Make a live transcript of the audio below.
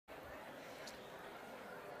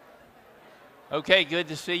Okay, good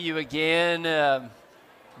to see you again.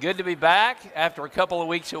 Good to be back after a couple of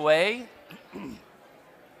weeks away.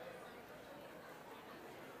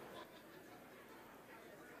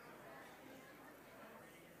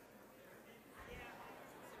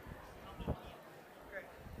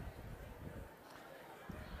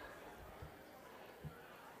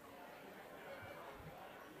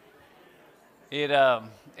 It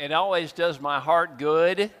it always does my heart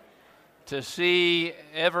good to see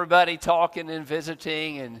everybody talking and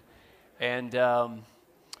visiting, and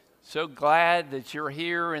so glad that you're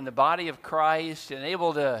here in the body of Christ and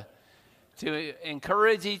able to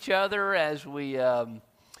encourage each other as we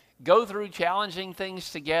go through challenging things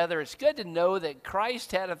together. It's good to know that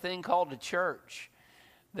Christ had a thing called the church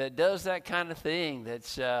that does that kind of thing.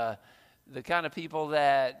 That's the kind of people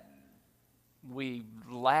that we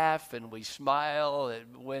laugh and we smile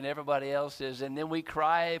when everybody else is, and then we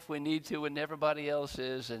cry if we need to when everybody else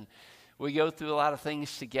is, and we go through a lot of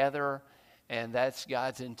things together, and that's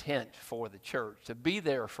God's intent for the church, to be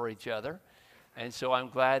there for each other. And so I'm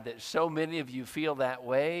glad that so many of you feel that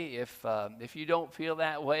way. If you don't feel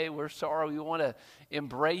that way, we're sorry. We want to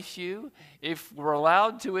embrace you, if we're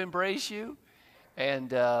allowed to embrace you,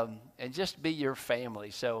 and just be your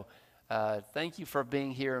family. So thank you for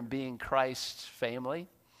being here and being Christ's family.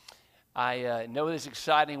 I know this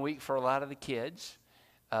exciting week for a lot of the kids,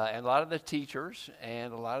 and a lot of the teachers,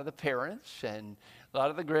 and a lot of the parents, and a lot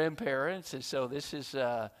of the grandparents. And so this is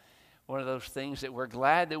one of those things that we're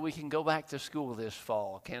glad that we can go back to school this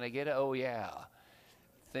fall. Can I get it? Oh, yeah.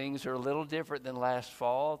 Things are a little different than last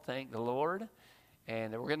fall, thank the Lord.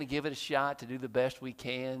 And we're going to give it a shot to do the best we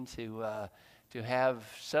can to have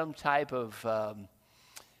some type of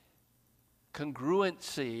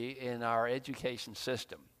congruency in our education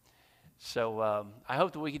system. So I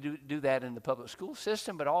hope that we can do that in the public school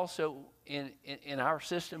system, but also in our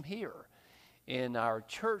system here, in our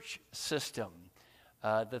church system.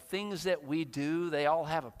 The things that we do, they all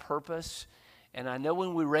have a purpose. And I know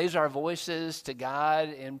when we raise our voices to God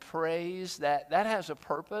in praise, that has a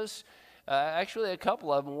purpose. Actually, a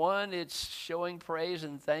couple of them. One, it's showing praise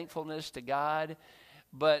and thankfulness to God.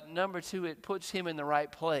 But number two, it puts Him in the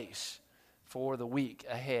right place for the week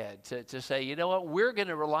ahead. To say, you know what, we're going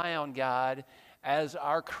to rely on God as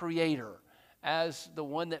our creator, as the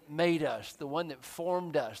one that made us, the one that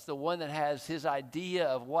formed us, the one that has His idea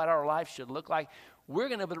of what our life should look like. We're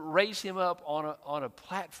going to raise Him up on a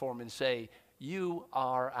platform and say, you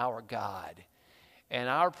are our God. And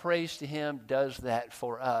our praise to Him does that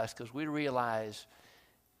for us, because we realize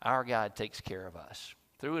our God takes care of us.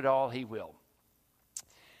 Through it all, He will.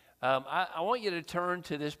 I want you to turn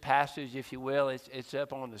to this passage, if you will. It's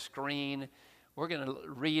up on the screen. We're going to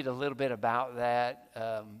read a little bit about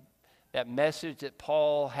that message that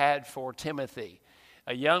Paul had for Timothy,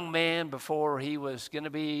 a young man before he was going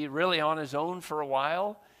to be really on his own for a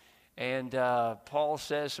while. And Paul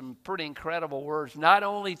says some pretty incredible words, not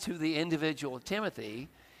only to the individual Timothy,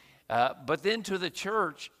 but then to the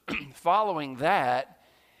church following that.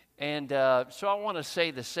 And so I want to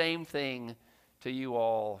say the same thing to you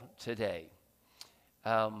all today.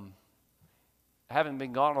 Having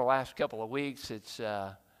been gone the last couple of weeks, it's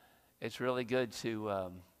really good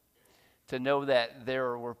to know that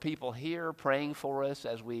there were people here praying for us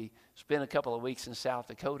as we spent a couple of weeks in South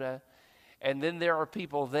Dakota. And then there are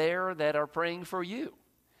people there that are praying for you,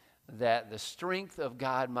 that the strength of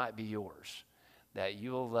God might be yours, that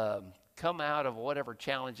you'll come out of whatever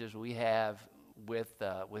challenges we have with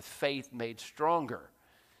faith made stronger,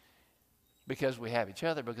 because we have each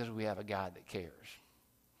other, because we have a God that cares.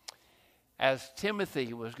 As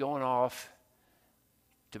Timothy was going off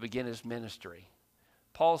to begin his ministry,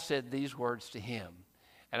 Paul said these words to him.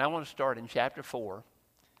 And I want to start in chapter 4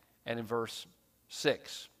 and in verse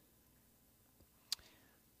 6.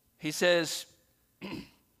 He says,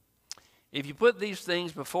 if you put these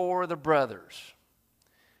things before the brothers,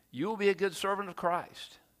 you will be a good servant of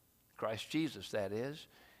Christ Jesus, that is,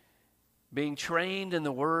 being trained in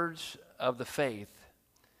the words of the faith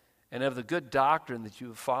and of the good doctrine that you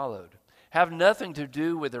have followed. Have nothing to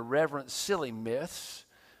do with irreverent, silly myths.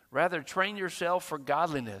 Rather, train yourself for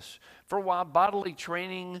godliness. For while bodily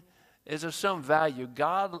training is of some value,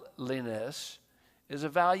 godliness is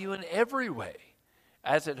of value in every way,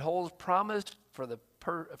 as it holds promise for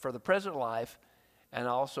the present life and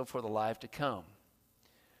also for the life to come.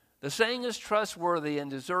 The saying is trustworthy and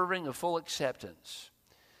deserving of full acceptance.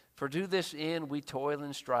 For to this end we toil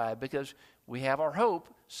and strive, because we have our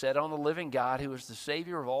hope set on the living God, who is the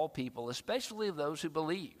Savior of all people, especially of those who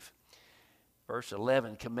believe. Verse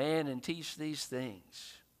 11, command and teach these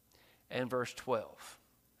things. And verse 12,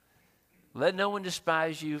 let no one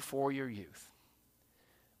despise you for your youth,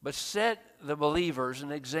 but set the believers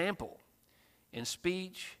an example in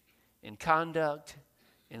speech, in conduct,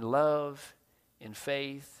 in love, in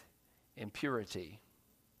faith, in purity.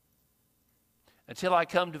 Until I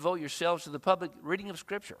come, devote yourselves to the public reading of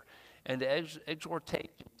Scripture and to exhortation,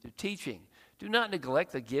 to teaching. Do not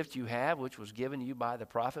neglect the gift you have, which was given you by the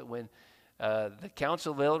prophet when the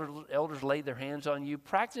council of elders laid their hands on you.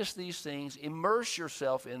 Practice these things, immerse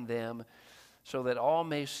yourself in them, so that all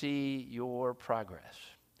may see your progress.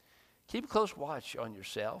 Keep a close watch on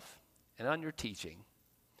yourself and on your teaching.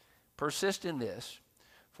 Persist in this,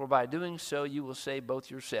 for by doing so you will save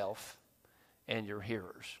both yourself and your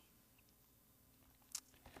hearers.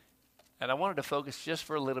 And I wanted to focus just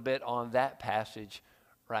for a little bit on that passage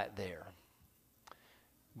right there.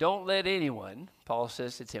 Don't let anyone, Paul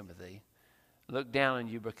says to Timothy, look down on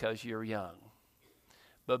you because you're young,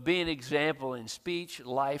 but be an example in speech,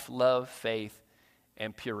 life, love, faith,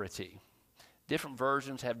 and purity. Different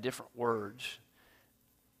versions have different words.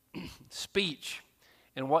 Speech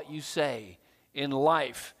and what you say. In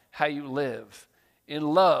life, how you live. In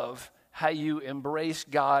love, how you embrace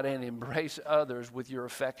God and embrace others with your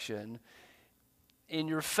affection. In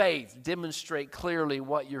your faith, demonstrate clearly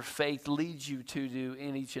what your faith leads you to do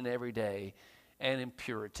in each and every day. And in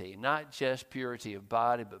purity, not just purity of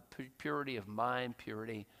body, but purity of mind,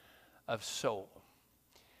 purity of soul.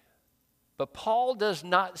 But Paul does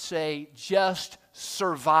not say just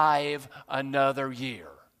survive another year.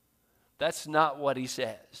 That's not what he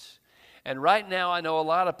says. And right now I know a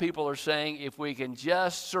lot of people are saying if we can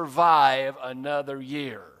just survive another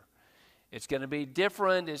year. It's going to be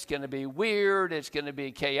different, it's going to be weird, it's going to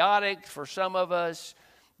be chaotic for some of us.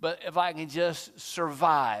 But if I can just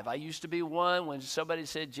survive. I used to be one when somebody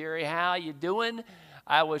said, Jerry, how you doing?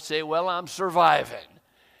 I would say, well, I'm surviving.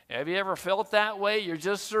 Have you ever felt that way? You're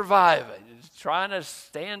just surviving. Just trying to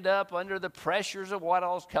stand up under the pressures of what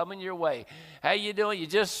all's coming your way. How you doing? You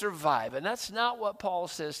just survive. And that's not what Paul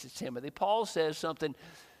says to Timothy. Paul says something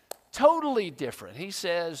totally different. He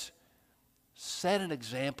says, set an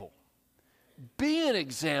example. Be an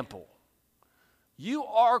example. You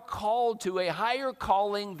are called to a higher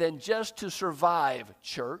calling than just to survive,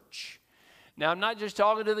 church. Now, I'm not just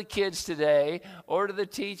talking to the kids today or to the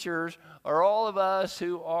teachers or all of us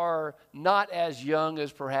who are not as young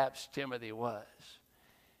as perhaps Timothy was.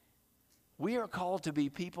 We are called to be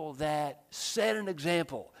people that set an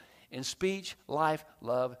example in speech, life,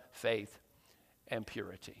 love, faith, and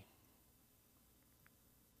purity.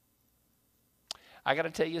 I got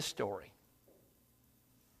to tell you a story.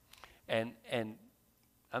 And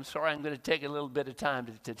I'm sorry I'm going to take a little bit of time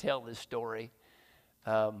to tell this story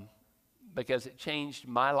because it changed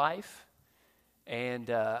my life and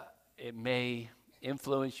it may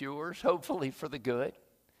influence yours, hopefully for the good.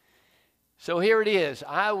 So here it is.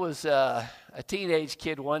 I was a teenage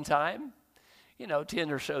kid one time,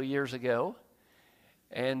 10 or so years ago.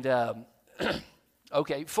 And,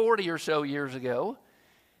 40 or so years ago.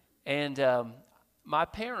 And my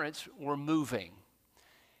parents were moving.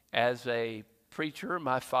 As a preacher,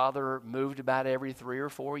 my father moved about every 3 or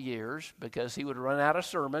 4 years because he would run out of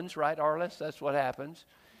sermons, right, Arliss? That's what happens.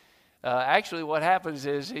 Actually, what happens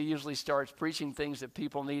is he usually starts preaching things that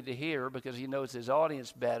people need to hear because he knows his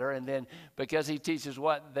audience better. And then because he teaches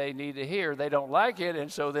what they need to hear, they don't like it,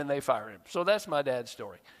 and so then they fire him. So that's my dad's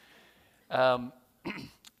story.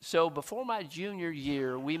 So before my junior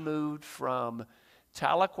year, we moved from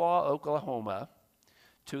Tahlequah, Oklahoma,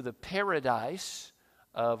 to the paradise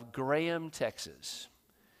of Graham, Texas.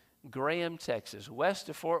 Graham, Texas, west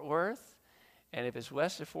of Fort Worth. And if it's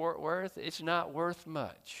west of Fort Worth, it's not worth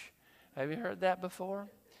much. Have you heard that before?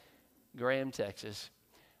 Graham, Texas.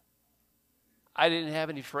 I didn't have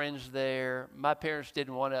any friends there. My parents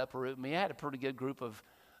didn't want to uproot me. I had a pretty good group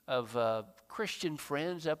of Christian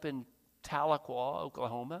friends up in Tahlequah,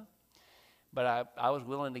 Oklahoma. But I was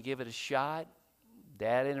willing to give it a shot.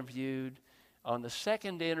 Dad interviewed. On the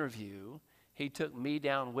second interview, he took me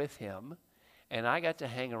down with him, and I got to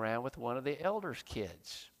hang around with one of the elders'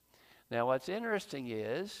 kids. Now, what's interesting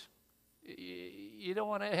is you don't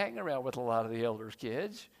want to hang around with a lot of the elders'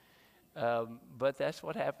 kids, but that's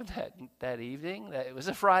what happened that evening. It was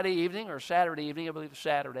a Friday evening or Saturday evening, I believe it was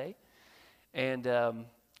Saturday, and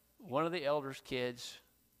one of the elders' kids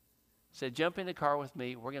said, jump in the car with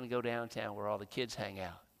me. We're going to go downtown where all the kids hang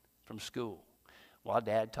out from school while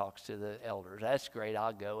Dad talks to the elders. That's great.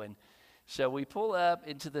 I'll go. And so we pull up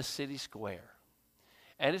into the city square,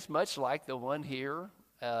 and it's much like the one here,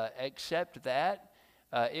 except that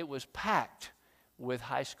it was packed with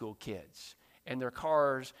high school kids and their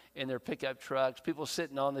cars and their pickup trucks, people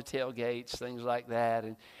sitting on the tailgates, things like that,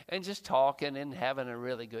 and just talking and having a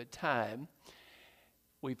really good time.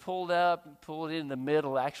 we pulled up, pulled in the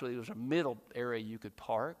middle. Actually, there was a middle area you could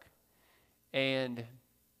park. And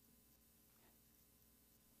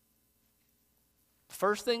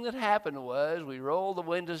first thing that happened was we rolled the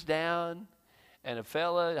windows down, and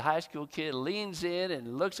a high school kid, leans in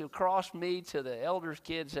and looks across me to the elder's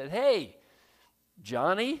kid and said, "Hey,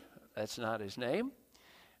 Johnny," that's not his name,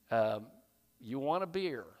 "you want a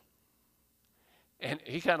beer?" And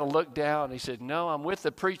he kind of looked down and he said, "No, I'm with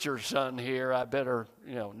the preacher's son here. I better,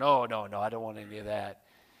 no, I don't want any of that."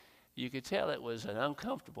 You could tell it was an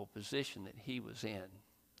uncomfortable position that he was in,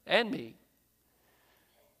 and me.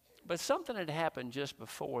 But something had happened just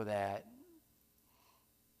before that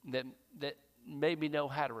made me know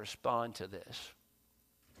how to respond to this.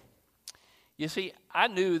 You see, I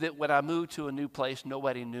knew that when I moved to a new place,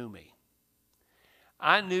 nobody knew me.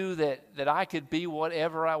 I knew that I could be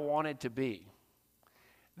whatever I wanted to be.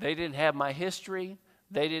 They didn't have my history.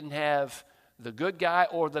 They didn't have the good guy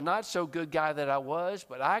or the not so good guy that I was,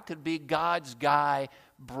 but I could be God's guy,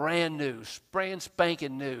 brand new, brand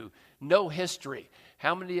spanking new, no history.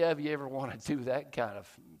 How many of you ever want to do that kind of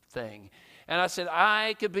thing? And I said,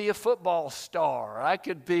 I could be a football star. I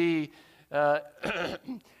could be, the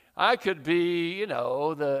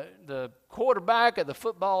quarterback of the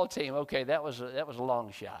football team. Okay, that was a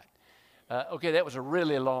long shot. Okay, that was a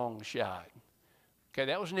really long shot. Okay,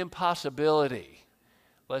 that was an impossibility.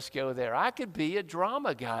 Let's go there. I could be a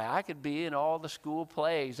drama guy. I could be in all the school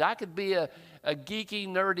plays. I could be a geeky,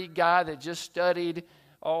 nerdy guy that just studied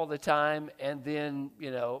all the time and then,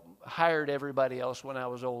 hired everybody else when I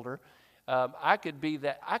was older. I could be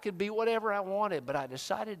that. I could be whatever I wanted, but I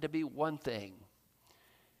decided to be one thing.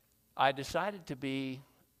 I decided to be,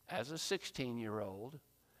 as a 16-year-old,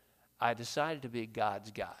 I decided to be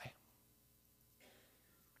God's guy,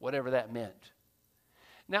 whatever that meant.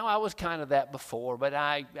 Now, I was kind of that before, but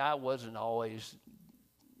I wasn't always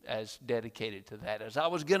as dedicated to that as I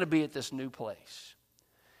was going to be at this new place.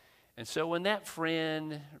 And so when that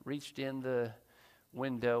friend reached in the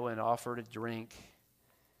window and offered a drink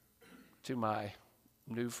to my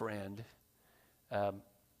new friend,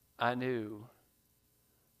 I knew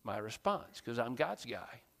my response because I'm God's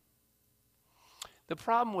guy. The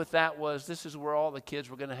problem with that was this is where all the kids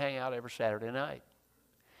were going to hang out every Saturday night.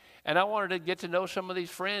 And I wanted to get to know some of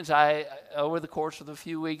these friends. I, over the course of a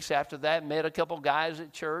few weeks after that, met a couple guys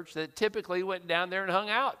at church that typically went down there and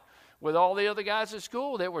hung out with all the other guys at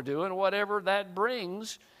school that were doing whatever that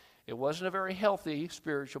brings. It wasn't a very healthy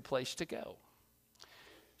spiritual place to go.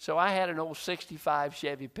 So I had an old 65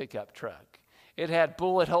 Chevy pickup truck. It had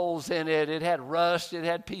bullet holes in it. It had rust. It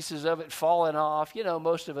had pieces of it falling off.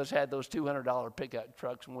 Most of us had those $200 pickup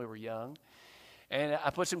trucks when we were young. And I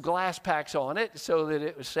put some glass packs on it so that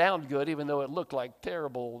it would sound good, even though it looked like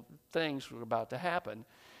terrible things were about to happen.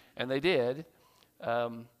 And they did.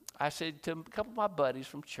 I said to a couple of my buddies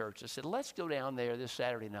from church, I said, let's go down there this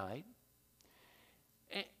Saturday night.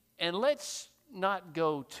 And let's not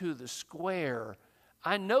go to the square.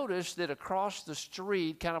 I noticed that across the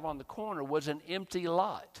street, kind of on the corner, was an empty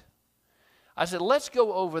lot. I said, let's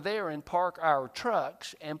go over there and park our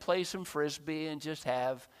trucks and play some Frisbee and just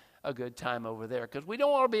have a good time over there. Because we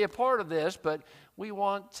don't want to be a part of this, but we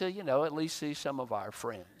want to, at least see some of our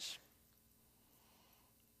friends.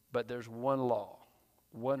 But there's one law,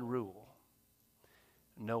 one rule.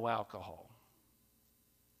 No alcohol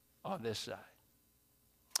on this side.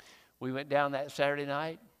 We went down that Saturday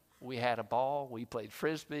night. We had a ball. We played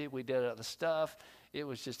Frisbee. We did other stuff. It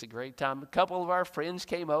was just a great time. A couple of our friends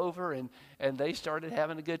came over, and they started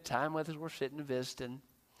having a good time with us. We're sitting and visiting.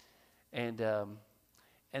 And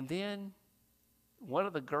then one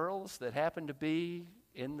of the girls that happened to be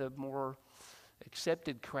in the more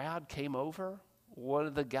accepted crowd came over. One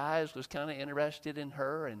of the guys was kind of interested in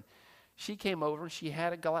her, and she came over, and she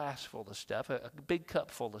had a glass full of stuff, a big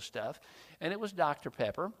cup full of stuff, and it was Dr.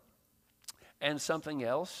 Pepper and something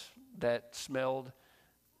else that smelled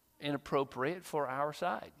inappropriate for our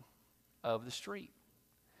side of the street.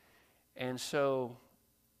 And so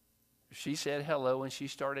she said hello, and she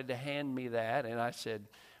started to hand me that, and I said,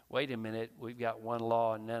 wait a minute, we've got one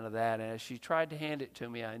law and none of that. And as she tried to hand it to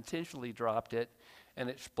me, I intentionally dropped it, and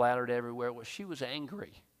it splattered everywhere. Well, she was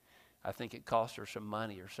angry. I think it cost her some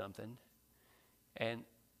money or something. And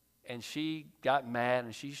she got mad,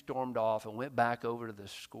 and she stormed off and went back over to the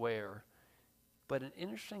square. But an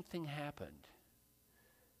interesting thing happened.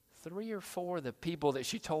 3 or 4 of the people that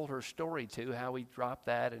she told her story to, how we dropped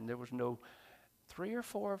that, and there was 3 or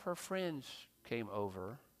 4 of her friends came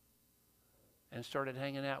over and started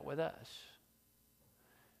hanging out with us.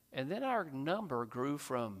 And then our number grew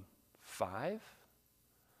from 5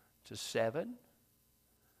 to 7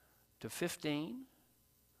 to 15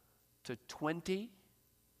 to 20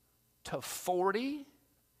 to 40,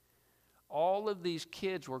 all of these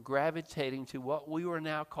kids were gravitating to what we were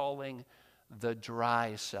now calling the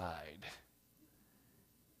dry side.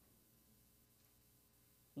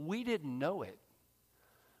 We didn't know it,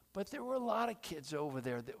 but there were a lot of kids over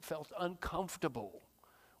there that felt uncomfortable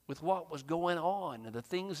with what was going on and the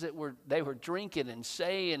things that they were drinking and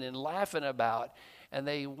saying and laughing about, and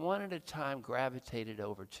they one at a time gravitated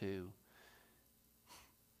over to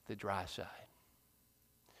the dry side.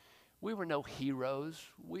 We were no heroes.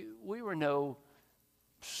 We were no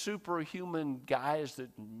superhuman guys that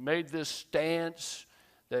made this stance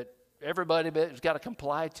that everybody's got to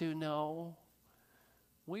comply to. No.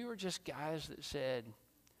 We were just guys that said,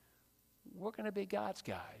 we're going to be God's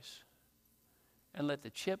guys and let the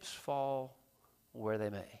chips fall where they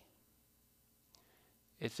may.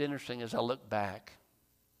 It's interesting, as I look back,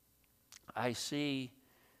 I see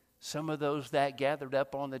some of those that gathered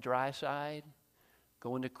up on the dry side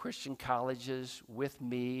going to Christian colleges with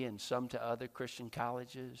me and some to other Christian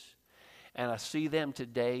colleges. And I see them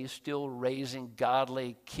today still raising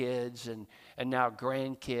godly kids and now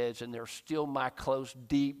grandkids, and they're still my close,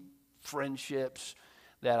 deep friendships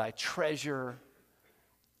that I treasure,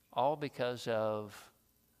 all because of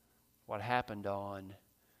what happened on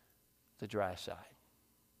the dry side.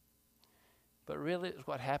 But really, it's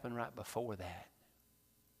what happened right before that.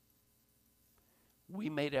 We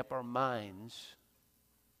made up our minds,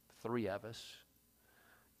 3 of us,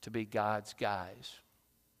 to be God's guys.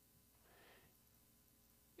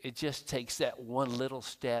 It just takes that one little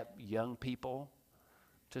step, young people,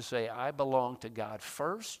 to say, I belong to God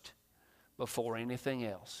first before anything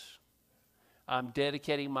else. I'm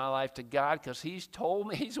dedicating my life to God because He's told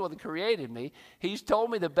me, He's the one that created me. He's told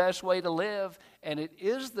me the best way to live, and it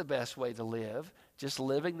is the best way to live, just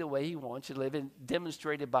living the way He wants you to live,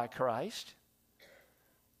 demonstrated by Christ.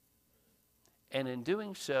 And in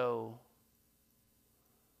doing so,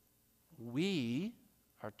 we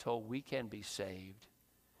are told we can be saved,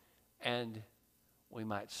 and we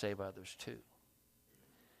might save others too.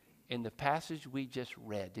 In the passage we just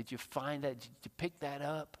read, did you find that? Did you pick that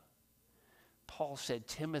up? Paul said,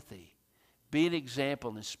 Timothy, be an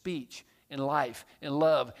example in speech, in life, in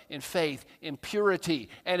love, in faith, in purity.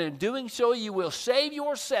 And in doing so, you will save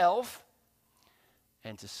yourself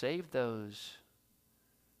and to save those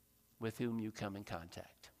with whom you come in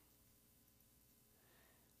contact.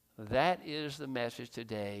 That is the message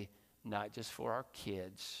today, not just for our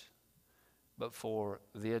kids, but for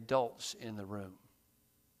the adults in the room.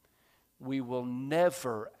 We will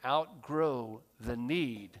never outgrow the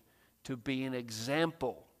need to be an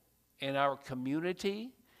example in our community,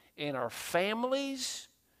 in our families,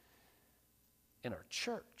 in our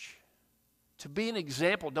church. To be an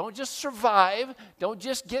example. Don't just survive. Don't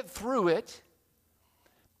just get through it.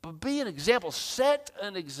 But be an example. Set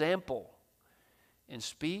an example in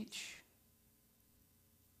speech.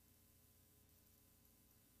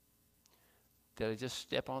 Did I just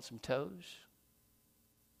step on some toes?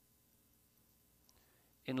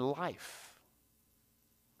 In life,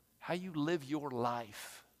 how you live your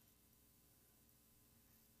life.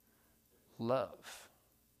 Love.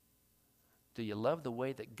 Do you love the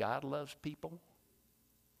way that God loves people?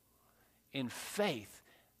 In faith,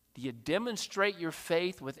 do you demonstrate your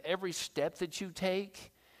faith with every step that you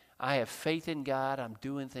take? I have faith in God. I'm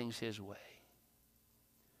doing things His way.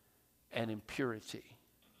 And in purity.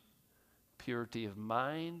 Purity of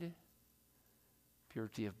mind,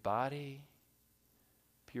 purity of body,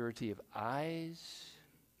 purity of eyes,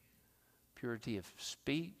 purity of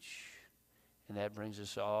speech. And that brings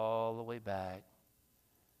us all the way back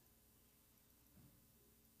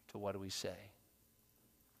to what do we say?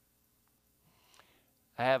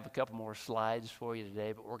 I have a couple more slides for you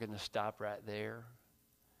today, but we're going to stop right there.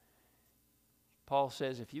 Paul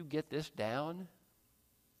says, if you get this down,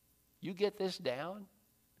 you're going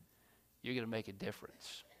to make a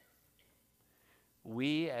difference.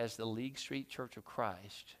 We, as the League Street Church of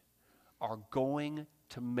Christ, are going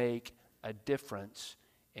to make a difference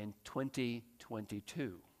in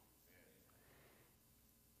 2022.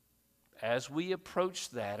 As we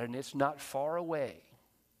approach that, and it's not far away,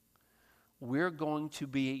 we're going to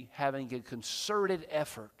be having a concerted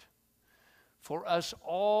effort for us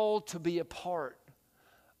all to be a part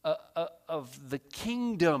of the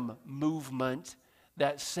kingdom movement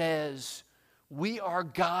that says we are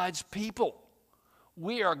God's people.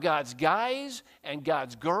 We are God's guys and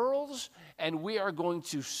God's girls, and we are going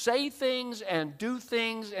to say things and do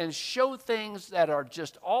things and show things that are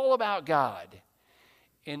just all about God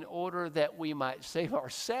in order that we might save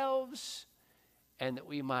ourselves and that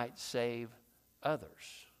we might save others.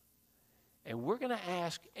 And we're going to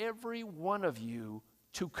ask every one of you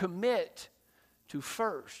to commit to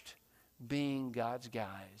first being God's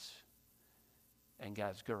guys and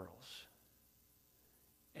God's girls.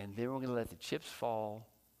 And then we're going to let the chips fall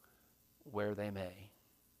where they may.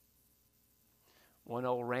 One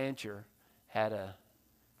old rancher had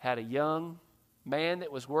a young man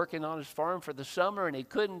that was working on his farm for the summer, and he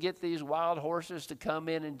couldn't get these wild horses to come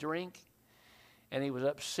in and drink. And he was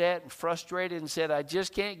upset and frustrated and said, I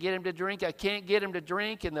just can't get him to drink. I can't get him to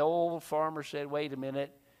drink. And the old farmer said, wait a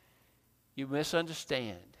minute. You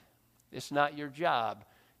misunderstand. It's not your job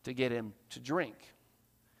to get him to drink.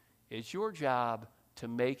 It's your job to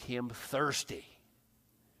make him thirsty.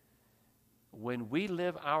 When we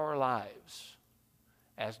live our lives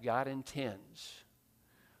as God intends,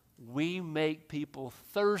 we make people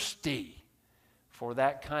thirsty for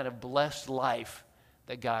that kind of blessed life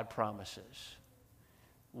that God promises.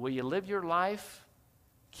 Will you live your life,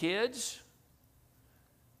 kids,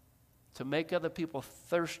 to make other people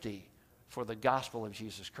thirsty for the gospel of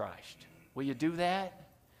Jesus Christ? Will you do that?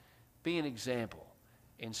 Be an example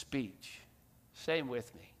in speech. Say them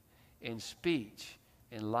with me. In speech,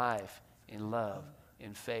 in life, in love,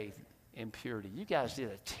 in faith, in purity. You guys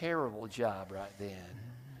did a terrible job right then.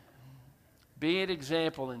 Be an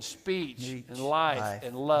example in speech, in life,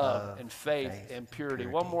 in love, in faith, and purity.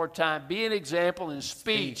 One more time. Be an example in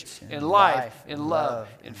speech, in life, in love,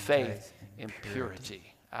 in faith, in purity.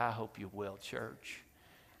 I hope you will, church.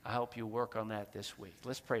 I hope you work on that this week.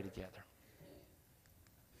 Let's pray together.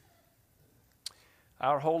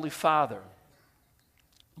 Our Holy Father,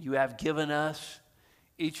 you have given us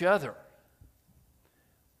each other.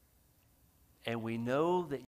 And we know that